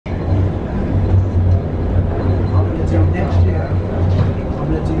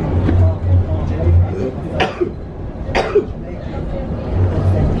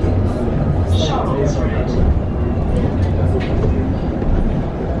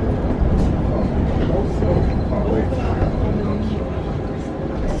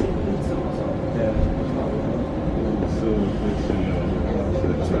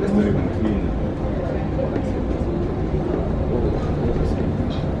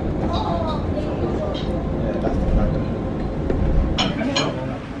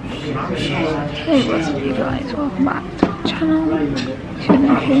Hey, what's up you guys, welcome back to the channel. If you're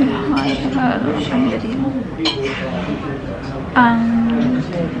new here, hi, I'm Lydia. And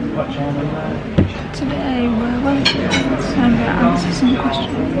today we're waiting, so I'm going to answer some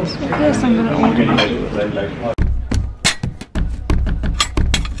questions. But first I'm going to order.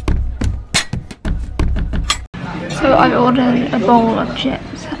 So I ordered a bowl of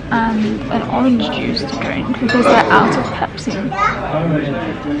chips and an orange juice to drink because they're out of Pepsi.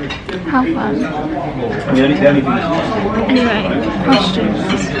 Helpline. Anyway, questions.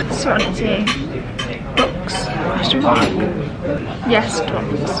 Serenity. Books. Question mark. Yes,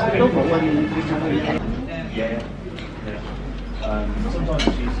 dogs.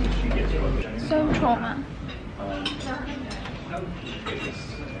 So trauma.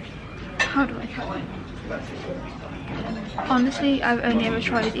 How do I cope? Honestly, I've only ever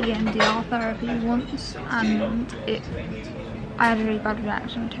tried EMDR therapy once and I had a really bad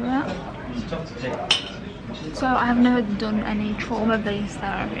reaction to it. So I have never done any trauma-based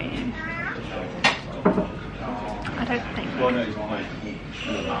therapy. I don't think.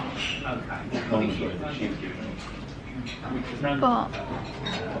 But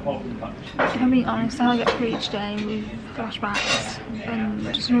if I'm being honest, how I get through each day with flashbacks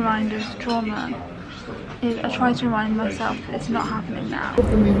and just reminders of trauma, I try to remind myself that it's not happening now.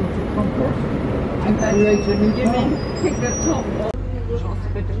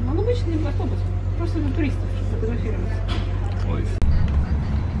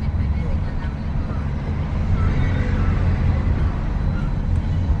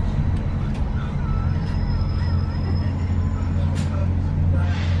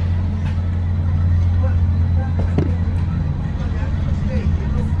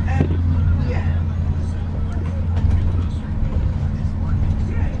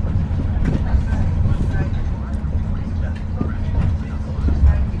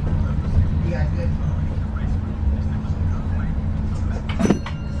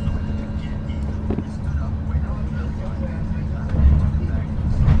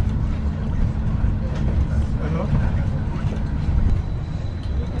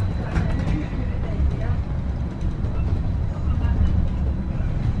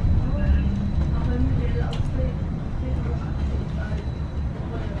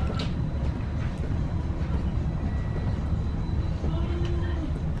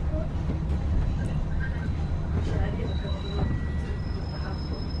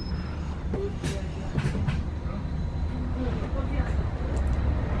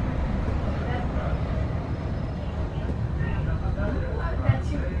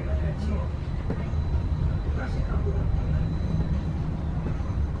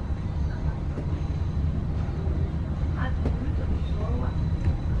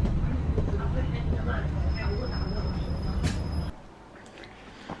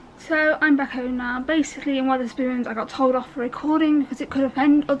 So I'm back home now. Basically in Wetherspoons I got told off for recording because it could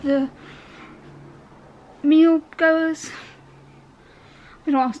offend other meal goers. I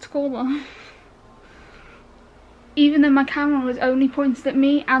don't know what else to call them. Even though my camera was only pointed at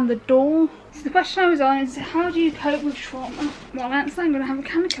me and the door. So the question I was on is, how do you cope with trauma? Well, that's I'm going to have a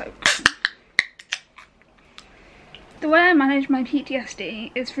can of Coke. The way I manage my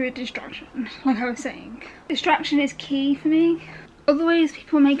PTSD is through distraction, like I was saying. Distraction is key for me. Other ways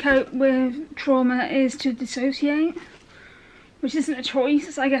people may cope with trauma is to dissociate, which isn't a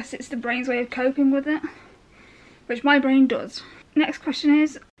choice. I guess it's the brain's way of coping with it, which my brain does. Next question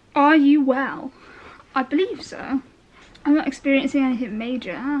is, are you well? I believe so. I'm not experiencing anything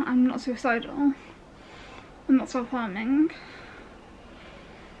major. I'm not suicidal. I'm not self-harming.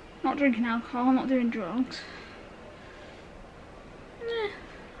 Not drinking alcohol, not doing drugs.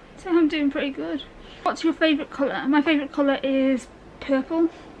 So I'm doing pretty good. What's your favourite colour? My favourite colour is purple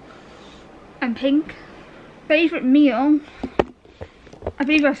and pink. Favourite meal? I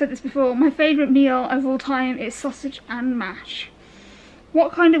believe I've said this before. My favourite meal of all time is sausage and mash.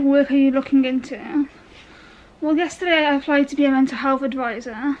 What kind of work are you looking into? Well, yesterday I applied to be a mental health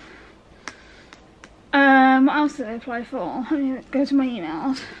advisor. What else did I apply for? Let me go to my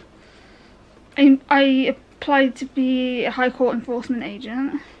emails. I applied to be a high court enforcement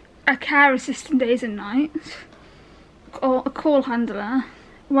agent, a care assistant days and nights, or a call handler,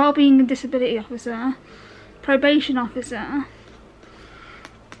 wellbeing and disability officer, probation officer.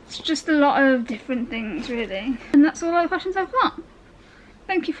 It's just a lot of different things really. And that's all the questions I've got.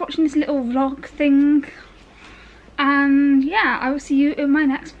 Thank you for watching this little vlog thing. And yeah, I will see you in my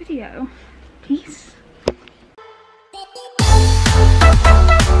next video. Peace.